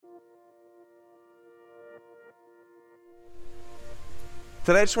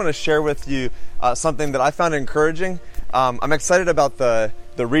Today I just want to share with you something that I found encouraging. I'm excited about the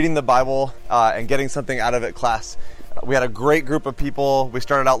reading the Bible and getting something out of it class. We had a great group of people. We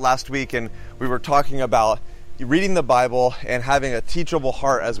started out last week and we were talking about reading the Bible and having a teachable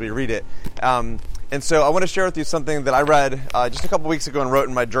heart as we read it. And so I want to share with you something that I read just a couple weeks ago and wrote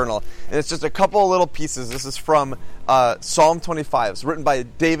in my journal. And it's just a couple of little pieces. This is from Psalm 25. It's written by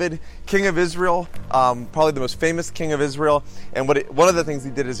David, king of Israel, probably the most famous king of Israel. And one of the things he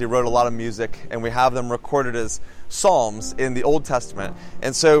did is he wrote a lot of music, and we have them recorded as psalms in the Old Testament.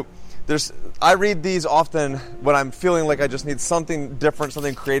 And so I read these often when I'm feeling like I just need something different,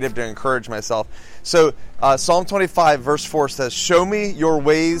 something creative to encourage myself. So Psalm 25 verse 4 says, "Show me your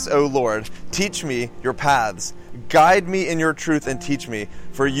ways, O Lord. Teach me your paths. Guide me in your truth and teach me.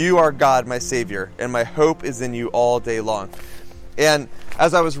 For you are God, my Savior, and my hope is in you all day long." And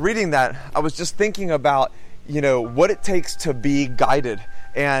as I was reading that, I was just thinking about, what it takes to be guided.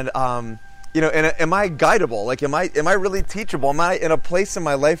 And and am I guidable? Like, am I really teachable? Am I in a place in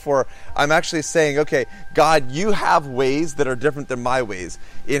my life where I'm actually saying, okay, God, you have ways that are different than my ways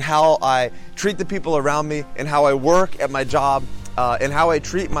in how I treat the people around me, and how I work at my job, and how I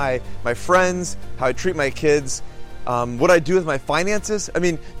treat my friends, how I treat my kids, what I do with my finances. I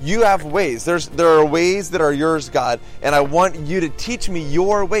mean, you have ways. There are ways that are yours, God, and I want you to teach me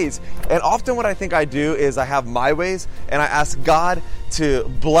your ways. And often what I think I do is I have my ways, and I ask God to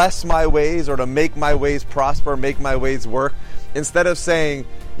bless my ways or to make my ways prosper, make my ways work, instead of saying,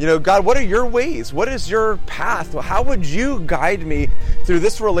 God, what are your ways? What is your path? How would you guide me through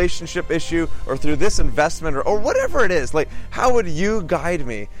this relationship issue or through this investment or whatever it is? Like, how would you guide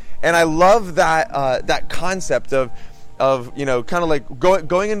me? And I love that concept of kind of like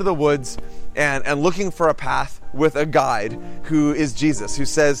going into the woods and looking for a path with a guide who is Jesus, who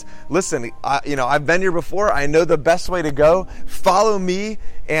says, listen, I've been here before. I know the best way to go. Follow me,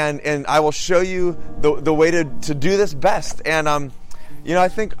 and I will show you the way to do this best. And I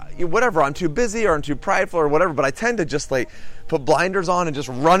think whatever, I'm too busy or I'm too prideful or whatever, but I tend to just put blinders on and just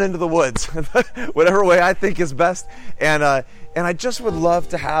run into the woods, whatever way I think is best. And I just would love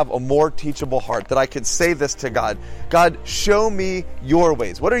to have a more teachable heart, that I could say this to God. God, show me your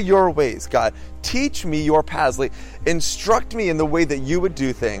ways. What are your ways, God? Teach me your paths. Instruct me in the way that you would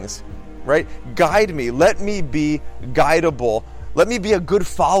do things, right? Guide me. Let me be guidable. Let me be a good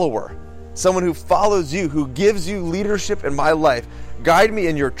follower, someone who follows you, who gives you leadership in my life. Guide me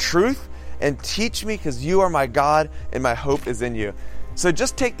in your truth and teach me, because you are my God and my hope is in you. So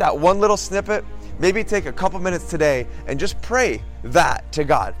just take that one little snippet, maybe take a couple minutes today and just pray that to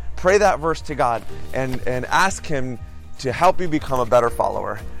God. Pray that verse to God and ask Him to help you become a better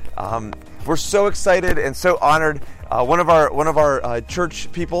follower. We're so excited and so honored. One of our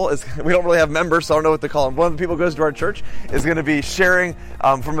church people we don't really have members, so I don't know what to call them. One of the people who goes to our church is going to be sharing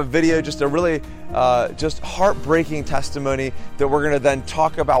from a video just a really just heartbreaking testimony that we're going to then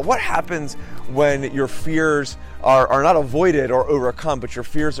talk about what happens when your fears are not avoided or overcome, but your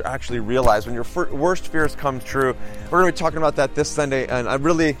fears are actually realized. When your worst fears come true. We're going to be talking about that this Sunday, and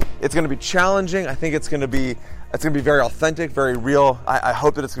it's going to be challenging. I think it's going to be very authentic, very real. I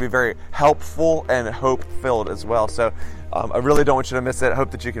hope that it's going to be very helpful and hope-filled as well. So I really don't want you to miss it. I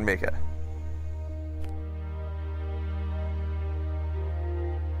hope that you can make it.